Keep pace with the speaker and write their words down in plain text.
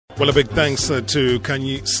Well, a big thanks to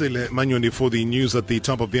Kanyisile Manyoni for the news at the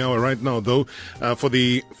top of the hour. Right now, though, for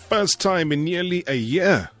the first time in nearly a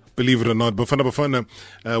year, believe it or not, Bafana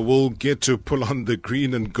Bafana will get to pull on the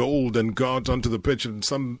green and gold and go out onto the pitch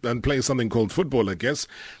and play something called football, I guess.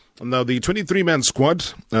 Now, the 23-man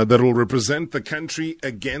squad that will represent the country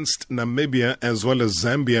against Namibia as well as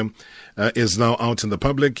Zambia is now out in the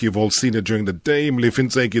public. You've all seen it during the day. Molefi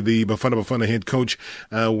Ntseki, the Bafana Bafana head coach,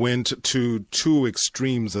 went to two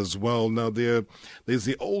extremes as well. Now, there's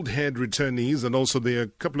the old head returnees, and also there are a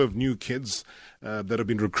couple of new kids that have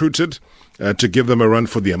been recruited to give them a run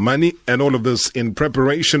for their money, and all of this in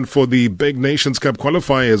preparation for the big Nations Cup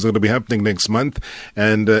qualifiers that are going to be happening next month,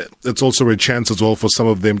 and it's also a chance as well for some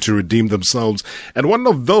of them to redeem themselves. And one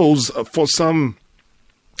of those, for some,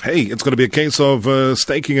 hey, it's going to be a case of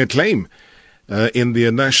staking a claim in the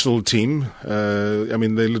national team. I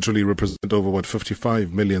mean, they literally represent over,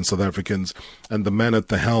 55 million South Africans. And the man at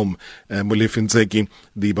the helm, Molefi Ntseki,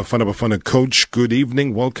 the Bafana Bafana coach. Good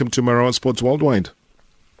evening. Welcome to Marawa Sports Worldwide.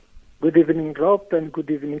 Good evening, Rob, and good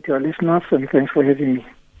evening to our listeners, and thanks for having me.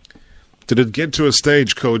 Did it get to a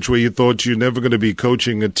stage, Coach, where you thought you're never going to be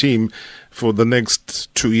coaching a team for the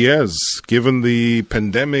next 2 years, given the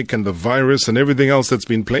pandemic and the virus and everything else that's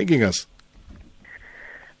been plaguing us?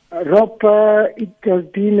 Rob, it has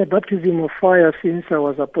been a baptism of fire since I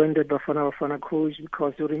was appointed Bafana Bafana coach,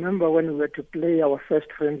 because you remember when we were to play our first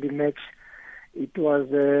friendly match, it was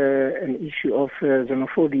an issue of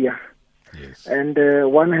xenophobia. Yes. And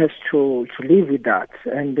one has to live with that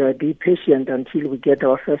and be patient until we get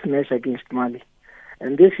our first match against Mali.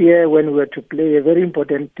 And this year, when we were to play a very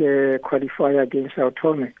important qualifier against Sao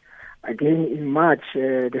Tome, again in March,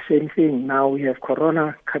 the same thing. Now we have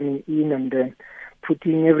Corona coming in and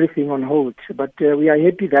putting everything on hold. But we are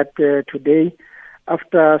happy that today,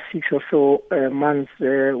 after 6 or so months, we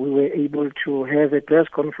were able to have a press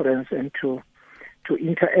conference and to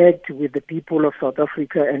interact with the people of South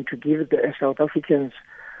Africa and to give the South Africans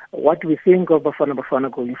what we think of Bafana Bafana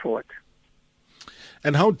going forward.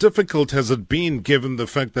 And how difficult has it been, given the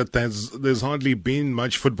fact that there's hardly been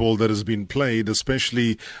much football that has been played,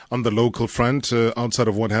 especially on the local front, outside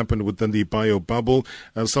of what happened within the bio bubble?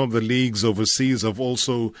 Some of the leagues overseas have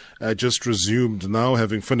also just resumed now,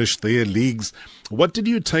 having finished their leagues. What did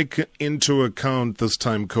you take into account this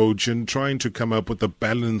time, Coach, in trying to come up with a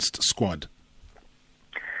balanced squad?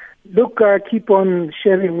 Look, I keep on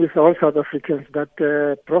sharing with all South Africans that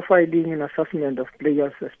profiling and assessment of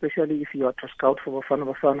players, especially if you are to scout for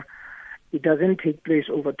Bafana Bafana, it doesn't take place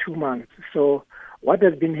over 2 months. So what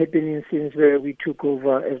has been happening since we took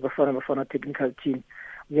over as Bafana Bafana technical team,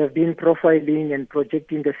 we have been profiling and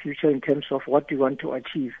projecting the future in terms of what we want to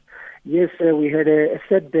achieve. Yes, we had a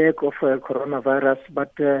setback of coronavirus,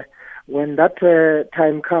 but when that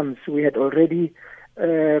time comes, we had already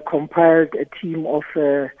compiled a team of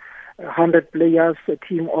 100 players, a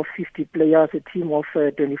team of 50 players, a team of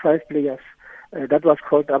 25 players. That was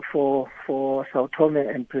called up for Sao Tome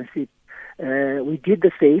and Principe. We did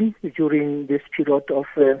the same during this period of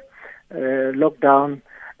lockdown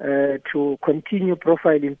to continue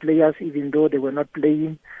profiling players even though they were not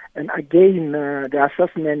playing. And again, the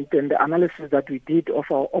assessment and the analysis that we did of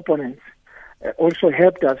our opponents also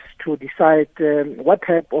helped us to decide what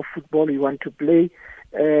type of football we want to play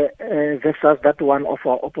versus that one of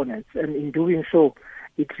our opponents. And in doing so,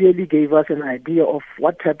 it really gave us an idea of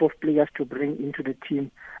what type of players to bring into the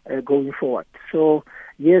team going forward. So,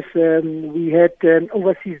 yes, we had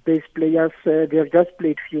overseas-based players. They have just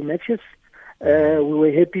played few matches. We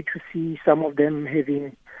were happy to see some of them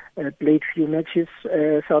having played few matches.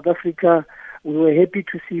 South Africa, we were happy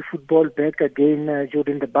to see football back again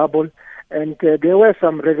during the bubble. And there were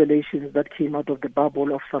some revelations that came out of the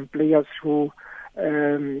bubble of some players who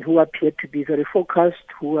appeared to be very focused,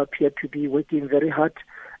 who appeared to be working very hard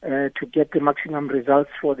to get the maximum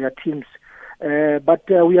results for their teams. But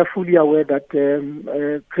we are fully aware that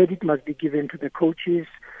credit must be given to the coaches,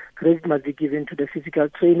 credit must be given to the physical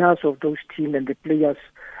trainers of those teams and the players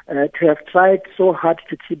to have tried so hard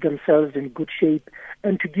to keep themselves in good shape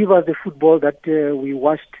and to give us the football that we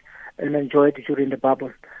watched and enjoyed during the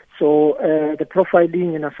bubble. So the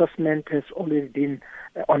profiling and assessment has always been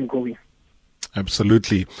ongoing.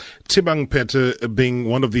 Absolutely. Tibang Pete being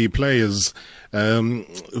one of the players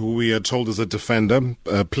who we are told is a defender,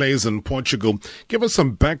 plays in Portugal. Give us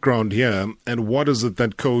some background here, and what is it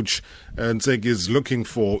that Coach Ntseki is looking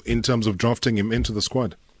for in terms of drafting him into the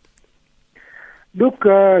squad? Look,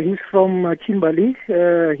 he's from Kimberley.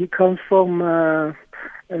 He comes from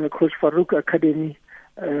Coach Farouk Academy.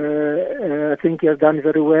 I think he has done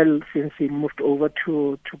very well since he moved over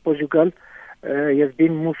to Portugal. He has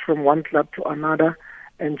been moved from one club to another,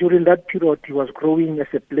 And during that period, he was growing as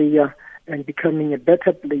a player and becoming a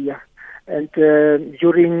better player. And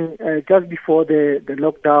during just before the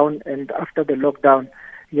lockdown and after the lockdown,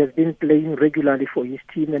 he has been playing regularly for his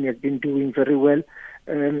team and he has been doing very well.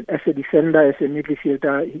 As a defender, as a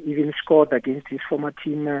midfielder, he even scored against his former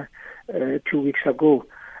team 2 weeks ago.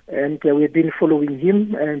 And we've been following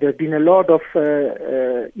him, and there's been a lot of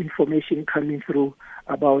information coming through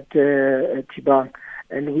about Tibang.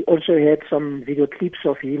 And we also had some video clips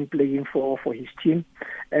of him playing for his team.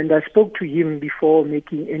 And I spoke to him before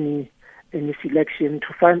making any selection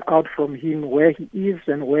to find out from him where he is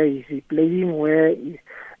and where is he playing,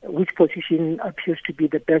 which position appears to be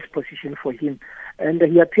the best position for him. And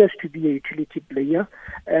he appears to be a utility player,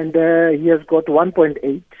 and he has got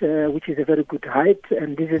 1.8, which is a very good height,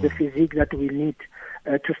 and this is the physique that we need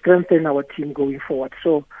to strengthen our team going forward.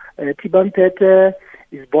 So Tibang Pete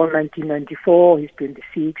is born 1994, he's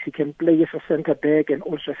 26, he can play as a centre back and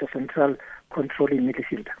also as a central controlling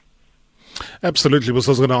midfielder. Absolutely. Was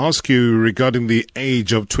I was going to ask you regarding the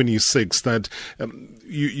age of 26, that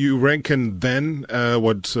you reckon then,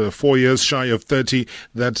 4 years shy of 30,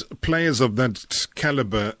 that players of that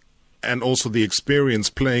caliber and also the experience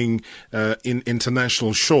playing in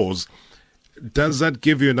international shores, does that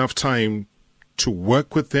give you enough time to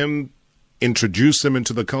work with them, introduce them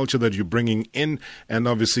into the culture that you're bringing in, and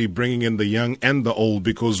obviously bringing in the young and the old?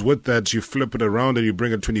 Because with that, you flip it around and you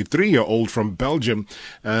bring a 23-year-old from Belgium,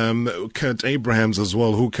 Kurt Abrahams as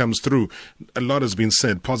well, who comes through. A lot has been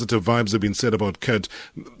said. Positive vibes have been said about Kurt.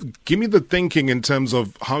 Give me the thinking in terms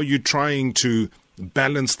of how you're trying to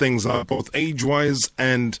balance things out, both age-wise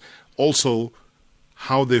and also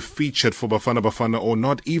how they're featured for Bafana Bafana or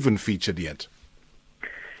not even featured yet.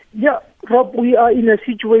 Yeah, Rob, we are in a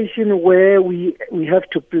situation where we have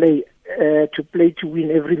to play to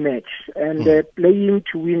win every match, and playing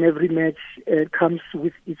to win every match comes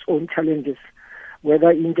with its own challenges,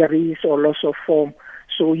 whether injuries or loss of form.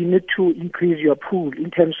 So you need to increase your pool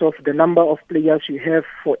in terms of the number of players you have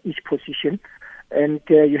for each position, and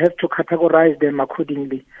you have to categorize them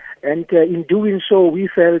accordingly. And in doing so, we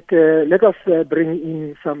felt let us bring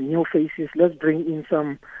in some new faces. Let's bring in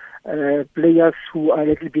some players who are a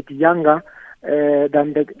little bit younger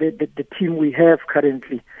than the team we have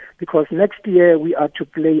currently, because next year we are to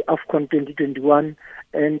play AFCON 2021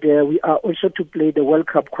 and we are also to play the World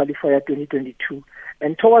Cup qualifier 2022,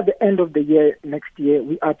 and toward the end of the year next year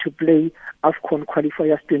we are to play AFCON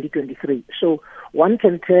qualifiers 2023. So one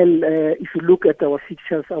can tell if you look at our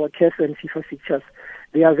fixtures, our CAF and FIFA fixtures,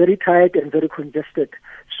 they are very tight and very congested.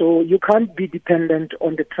 So you can't be dependent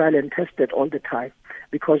on the trial and tested all the time,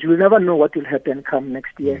 because you will never know what will happen come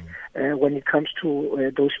next year when it comes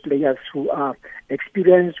to those players who are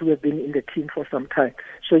experienced, who have been in the team for some time.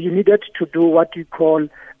 So you needed to do what we call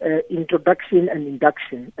introduction and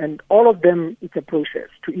induction, and all of them, it's a process.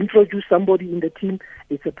 To introduce somebody in the team,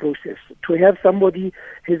 it's a process. To have somebody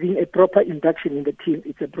having a proper induction in the team,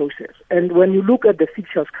 it's a process. And when you look at the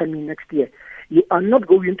fixtures coming next year, you are not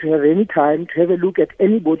going to have any time to have a look at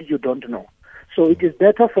anybody you don't know. So it is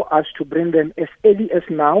better for us to bring them as early as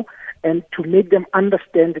now and to make them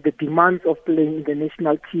understand the demands of playing in the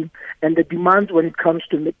national team and the demands when it comes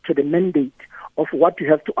to the mandate of what you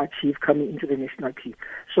have to achieve coming into the national team.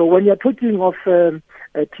 So when you're talking of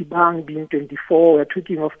Tibang being 24, we're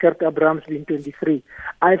talking of Kurt Abrahams being 23,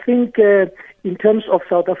 I think in terms of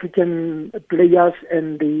South African players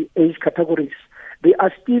and the age categories, they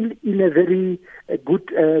are still in a very good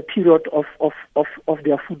period of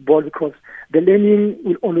their football, because the learning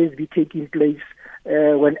will always be taking place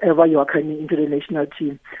whenever you are coming into the national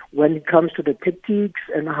team. When it comes to the tactics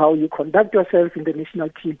and how you conduct yourself in the national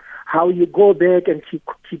team, how you go back and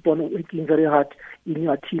keep on working very hard in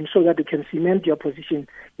your team so that you can cement your position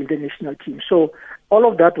in the national team. So all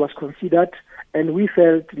of that was considered, and we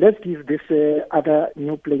felt let's give these other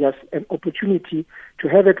new players an opportunity to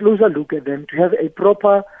have a closer look at them, to have a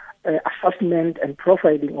proper assessment and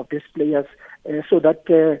profiling of these players, so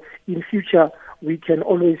that in future we can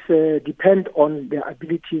always depend on their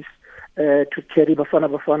abilities to carry Bafana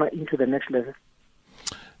Bafana into the next level.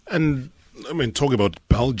 And I mean, talking about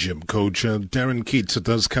Belgium, Coach, Darren Keats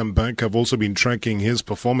does come back. I've also been tracking his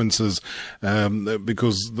performances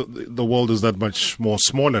because the world is that much more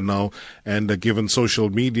smaller now, and given social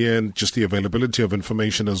media and just the availability of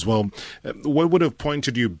information as well, what would have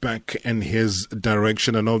pointed you back in his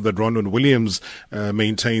direction? I know that Ronwen Williams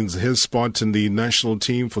maintains his spot in the national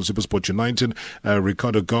team for SuperSport United.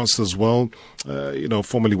 Ricardo Goss as well,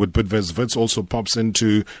 formerly with Bidvest Wits, also pops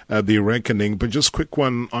into the reckoning. But just quick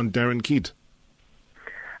one on Darren Keats.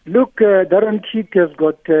 Look, Darren Keats has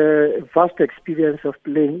got vast experience of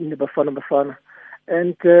playing in the Bafana Bafana.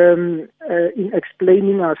 And in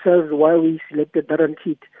explaining ourselves why we selected Darren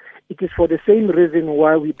Keat, it is for the same reason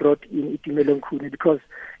why we brought in Itumeleng Khune, because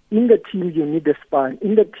in the team you need the spine,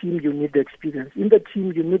 in the team you need the experience, in the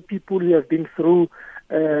team you need people who have been through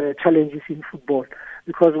challenges in football.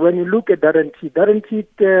 Because when you look at Darren Keat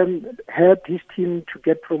helped his team to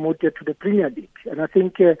get promoted to the Premier League. And I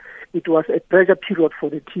think it was a pressure period for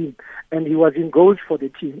the team, and he was in goals for the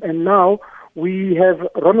team. And now we have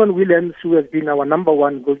Ronwen Williams, who has been our number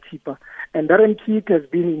one goalkeeper. And Darren Keat has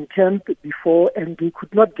been in camp before, and he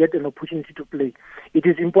could not get an opportunity to play. It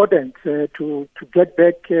is important to get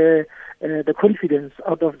back the confidence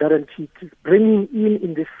out of Darren Keat, bring him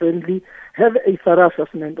in this friendly, have a thorough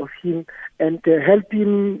assessment of him, and help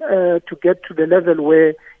him to get to the level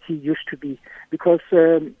where he used to be. Because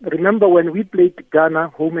remember, when we played Ghana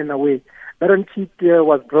home and away, Darren Keat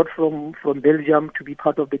was brought from Belgium to be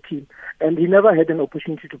part of the team, and he never had an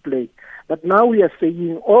opportunity to play. But now we are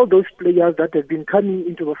saying all those players that have been coming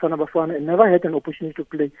into Bafana Bafana and never had an opportunity to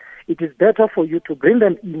play, it is better for you to bring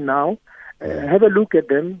them in now, have a look at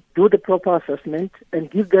them, do the proper assessment, and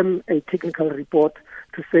give them a technical report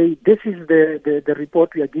to say, this is the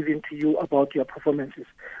report we are giving to you about your performances.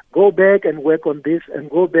 Go back and work on this, and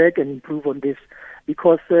go back and improve on this.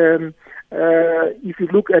 Because if you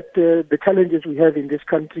look at the challenges we have in this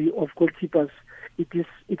country of goalkeepers, it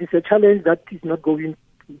is a challenge that we are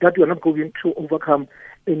not going to overcome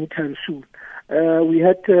anytime soon. We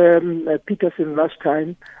had Peterson last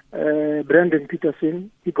time, Brandon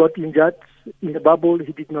Peterson. He got injured in the bubble.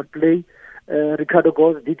 He did not play. Ricardo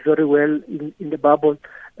Goss did very well in the bubble.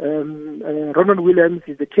 Ronald Williams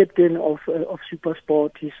is the captain of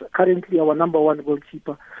SuperSport. He's currently our number one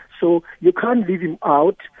goalkeeper. So you can't leave him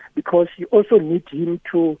out, because you also need him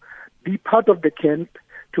to be part of the camp,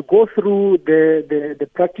 to go through the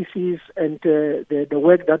practices and the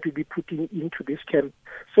work that we'll be putting into this camp,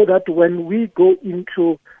 so that when we go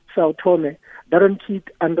into Sao Tome, Darren Keat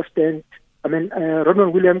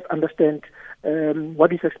Ronald Williams understands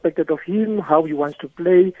what is expected of him, how he wants to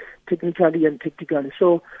play, technically and tactically.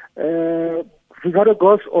 So Ricardo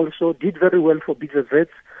Goss also did very well for Big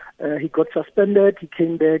Vets. He got suspended. He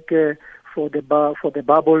came back for the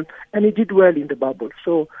bubble, and he did well in the bubble.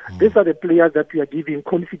 So these are the players that we are giving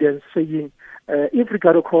confidence, saying if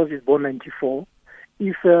Ricardo Goss is born 94,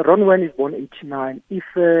 if Ronwen is born 89, if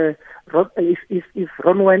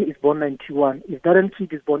Ronwen is born 91, if Darren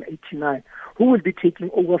Keat is born 89, who will be taking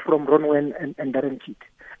over from Ronwen and Darren Keat?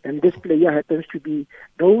 And this player happens to be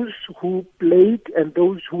those who played and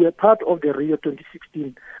those who were part of the Rio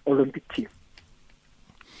 2016 Olympic team.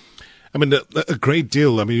 I mean, a great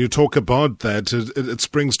deal. I mean, you talk about that. It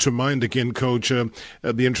springs to mind again, Coach,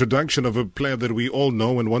 the introduction of a player that we all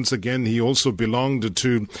know. And once again, he also belonged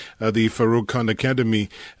to the Farouk Khan Academy,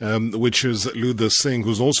 which is Luther Singh,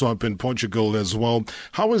 who's also up in Portugal as well.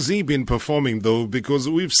 How has he been performing, though? Because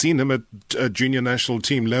we've seen him at junior national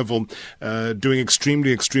team level doing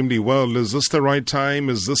extremely, extremely well. Is this the right time?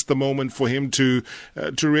 Is this the moment for him to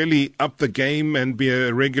really up the game and be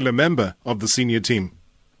a regular member of the senior team?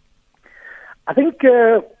 I think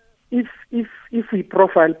if we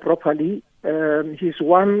profile properly, he's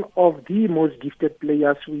one of the most gifted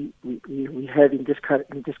players we have in this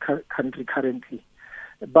country currently.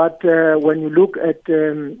 But when you look at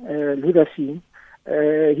Luther Singh,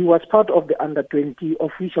 he was part of the under-20,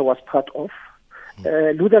 of which I was part of.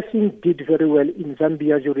 Luther Singh did very well in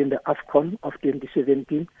Zambia during the AFCON of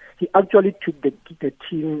 2017. He actually took the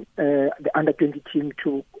team, the under-20 team,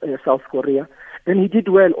 to South Korea. And he did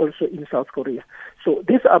well also in South Korea. So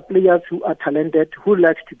these are players who are talented, who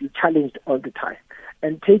likes to be challenged all the time.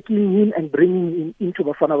 And taking him and bringing him into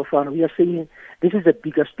Bafana Bafana, we are saying this is a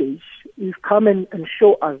bigger stage. You come and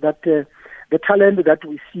show us that the talent that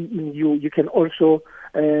we see in you, you can also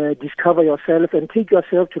discover yourself and take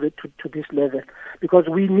yourself to this level. Because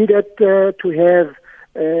we needed to have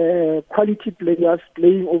quality players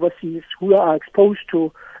playing overseas who are exposed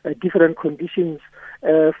to different conditions.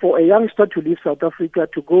 For a youngster to leave South Africa,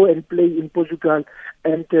 to go and play in Portugal,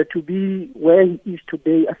 and to be where he is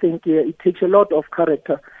today, I think it takes a lot of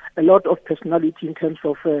character, a lot of personality in terms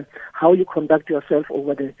of how you conduct yourself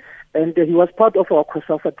over there. And he was part of our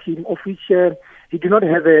COSAFA team, of which he did not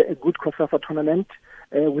have a good COSAFA tournament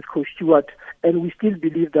with Coach Stewart. And we still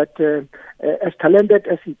believe that as talented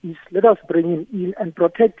as he is, let us bring him in and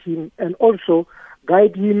protect him, and also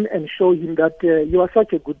guide him and show him that you are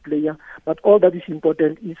such a good player, but all that is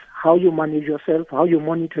important is how you manage yourself, how you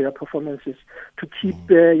monitor your performances to keep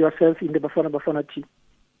yourself in the Bafana Bafana team.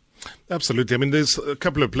 Absolutely. I mean, there's a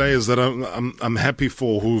couple of players that I'm happy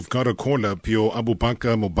for who've got a call up. Your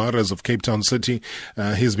Abubakar Mubarak of Cape Town City.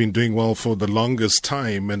 He's been doing well for the longest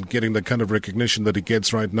time and getting the kind of recognition that he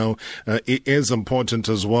gets right now. It is important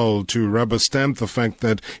as well to rubber stamp the fact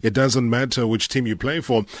that it doesn't matter which team you play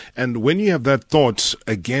for. And when you have that thought,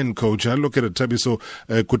 again, coach, I look at it, Thabiso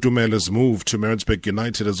Kutumela's move to Maritzburg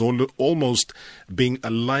United as almost being a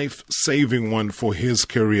life-saving one for his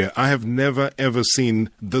career. I have never, ever seen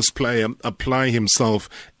this player apply himself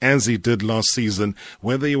as he did last season,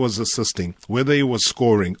 whether he was assisting, whether he was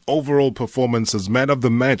scoring, overall performances, man of the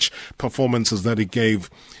match performances that he gave.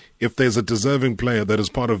 If there's a deserving player that is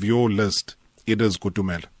part of your list, it is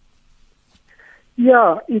Kutumela.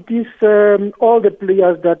 Yeah, it is all the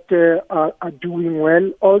players that are doing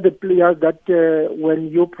well, all the players that when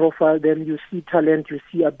you profile them, you see talent, you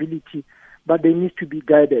see ability, but they need to be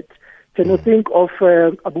guided. Can you think of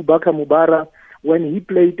Abubakar Mubarak when he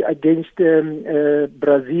played against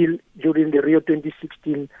Brazil during the Rio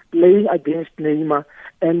 2016, playing against Neymar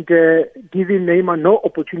and giving Neymar no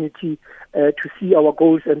opportunity to see our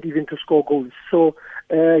goals and even to score goals. So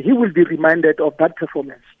he will be reminded of that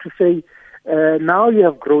performance to say, now you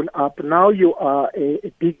have grown up, now you are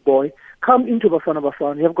a big boy, come into Bafana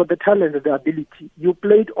Bafana, you have got the talent and the ability. You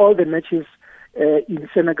played all the matches in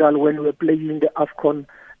Senegal when we were playing the AFCON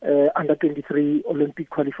under-23 Olympic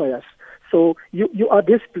qualifiers. So you are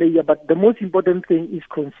this player, but the most important thing is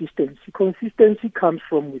consistency. Consistency comes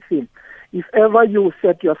from within. If ever you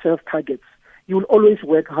set yourself targets, you will always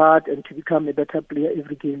work hard and to become a better player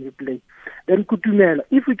every game you play. Then Kutumela,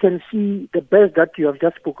 if we can see the best that you have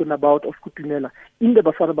just spoken about of Kutumela in the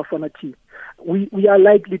Bafana Bafana team, we are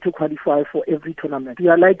likely to qualify for every tournament. We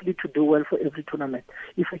are likely to do well for every tournament.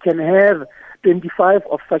 If we can have 25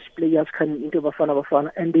 of such players coming into Bafana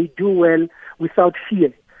Bafana and they do well without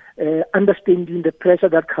fear, understanding the pressure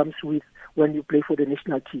that comes with when you play for the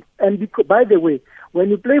national team. And by the way, when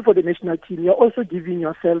you play for the national team, you're also giving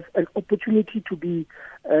yourself an opportunity to be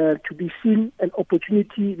seen, an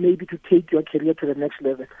opportunity maybe to take your career to the next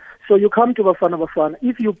level. So you come to Bafana Bafana.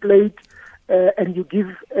 If you played and you give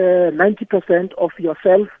 90% of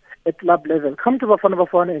yourself at club level, come to Bafana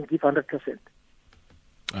Bafana and give 100%.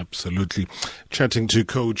 Absolutely. Chatting to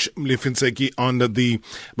Coach Molefi Ntseki on the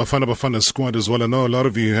Bafana Bafana squad as well. I know a lot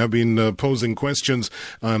of you have been posing questions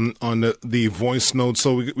on the voice note,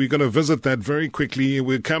 so we're going to visit that very quickly.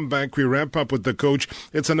 We'll come back, we wrap up with the coach.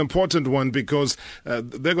 It's an important one because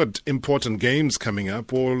they've got important games coming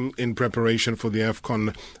up, all in preparation for the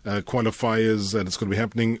AFCON qualifiers, and it's going to be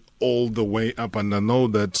happening all the way up. And I know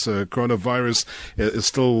that coronavirus is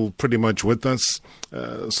still pretty much with us,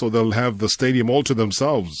 so they'll have the stadium all to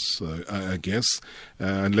themselves, I guess,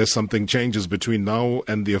 unless something changes between now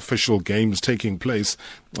and the official games taking place,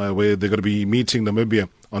 where they're going to be meeting Namibia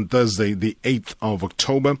on Thursday, the 8th of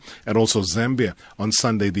October, and also Zambia on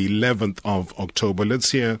Sunday, the 11th of October.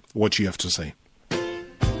 Let's hear what you have to say.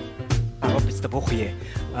 I hope it's the book here.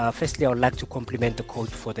 Firstly, I would like to compliment the coach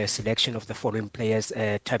for the selection of the foreign players,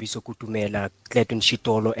 Thabiso Kutumela, Clayton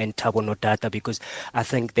Shitolo, and Thabo Notata, because I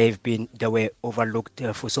think they were overlooked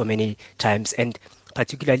for so many times, and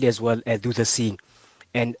particularly as well through the scene.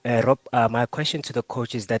 And Rob, my question to the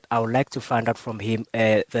coach is that I would like to find out from him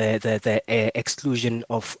the exclusion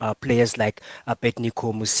of players like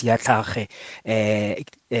Abednego Musiatlage,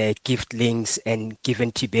 Giftlings, and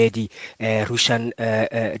Given Tibedi, Rushan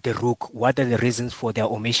Deruk. What are the reasons for their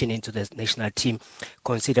omission into the national team,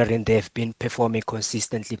 considering they've been performing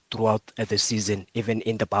consistently throughout the season, even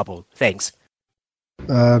in the bubble? Thanks.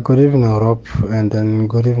 Good evening, Rob, and then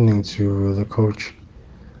good evening to the coach.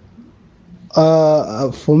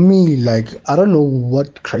 For me, like, I don't know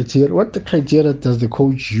what the criteria does the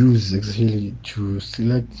coach use exactly to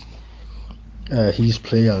select his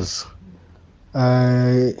players.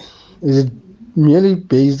 Is it merely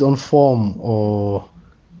based on form, or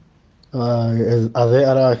are there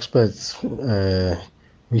other aspects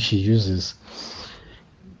which he uses?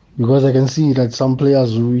 Because I can see that some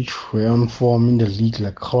players which were on form in the league,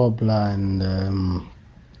 like Grobler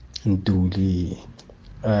and Dooley,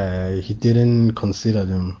 he didn't consider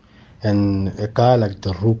them, and a guy like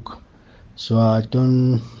the Rook. So I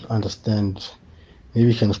don't understand.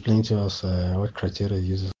 Maybe you can explain to us what criteria he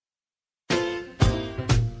uses.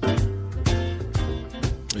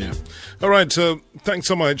 Yeah. All right. Thanks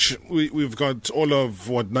so much. We've got all of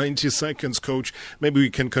 90 seconds, Coach. Maybe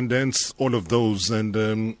we can condense all of those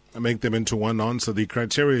and make them into one answer. The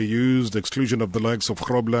criteria used: exclusion of the likes of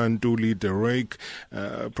Grobler and Dooley, Derek,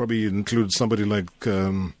 probably include somebody like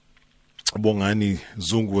Bongani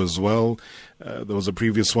Zungu as well. There was a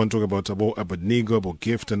previous one talking about Abednego, about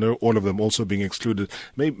Gift, and all of them also being excluded.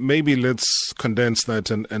 Maybe let's condense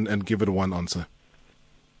that and give it one answer.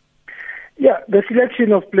 Yeah, the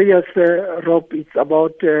selection of players, Rob, it's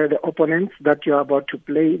about the opponents that you are about to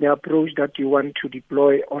play, the approach that you want to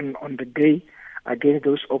deploy on the day against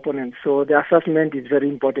those opponents. So the assessment is very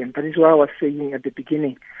important. That is why I was saying at the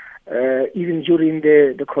beginning, even during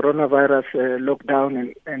the coronavirus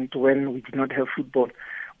lockdown and when we did not have football,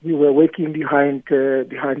 we were working behind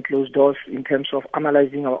closed doors in terms of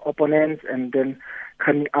analyzing our opponents and then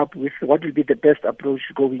coming up with what will be the best approach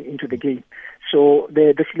going into the game. So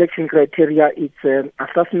the selection criteria is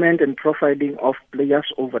assessment and profiling of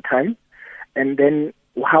players over time, and then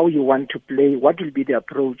how you want to play, what will be the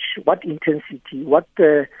approach, what intensity, what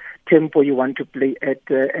tempo you want to play at,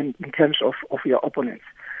 and in terms of your opponents.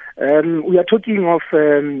 We are talking of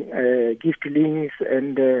Giftlings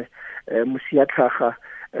and Musia Tlhaga.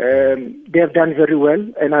 They have done very well,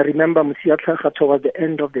 and I remember Musia Tlhaga towards the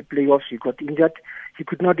end of the playoffs, he got injured. He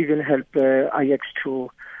could not even help Ajax to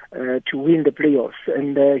win the playoffs,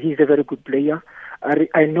 and he's a very good player.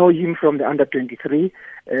 I know him from the under-23.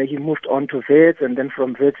 He moved on to Wits, and then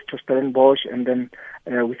from Wits to Stellenbosch, and then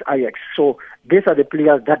with Ajax. So these are the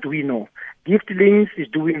players that we know. Giftlings is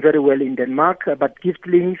doing very well in Denmark, but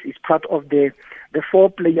Giftlings is part of the 4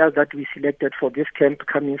 players that we selected for this camp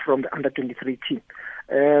coming from the under-23 team.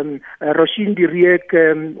 Roshin Diriek,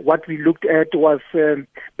 what we looked at was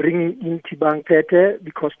bringing in Tibang Pete,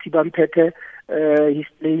 because Tibang Pete he's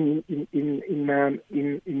playing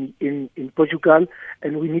in Portugal,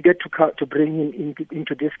 and we needed to bring him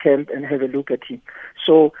into this camp and have a look at him.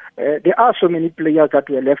 So there are so many players that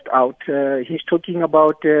were left out. He's talking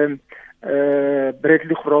about Bradley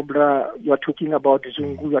Grobler, you are talking about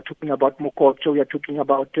Zungu, you are talking about Mokocho, you are talking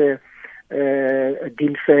about Dean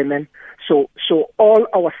Fairman. So all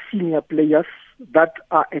our senior players that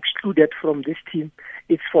are excluded from this team,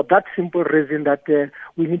 it's for that simple reason that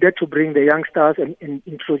we needed to bring the youngsters and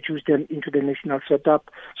introduce them into the national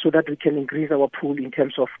setup so that we can increase our pool in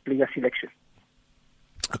terms of player selection.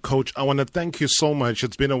 Coach, I want to thank you so much.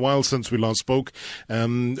 It's been a while since we last spoke.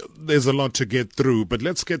 There's a lot to get through, but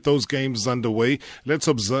let's get those games underway. Let's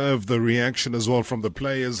observe the reaction as well from the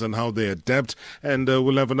players and how they adapt, and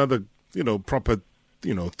we'll have another, proper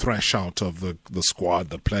thrash out of the squad,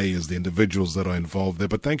 the players, the individuals that are involved there.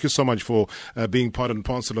 But thank you so much for being part and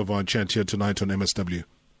parcel of our chat here tonight on MSW.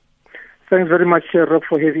 Thanks very much, Rob,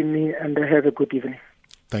 for having me, and have a good evening.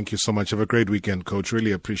 Thank you so much. Have a great weekend, Coach.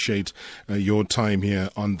 Really appreciate your time here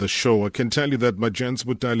on the show. I can tell you that Majans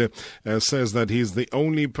Butale says that he's the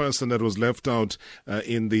only person that was left out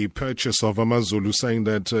in the purchase of Amazulu, saying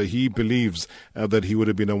that he believes that he would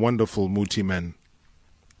have been a wonderful Muti man.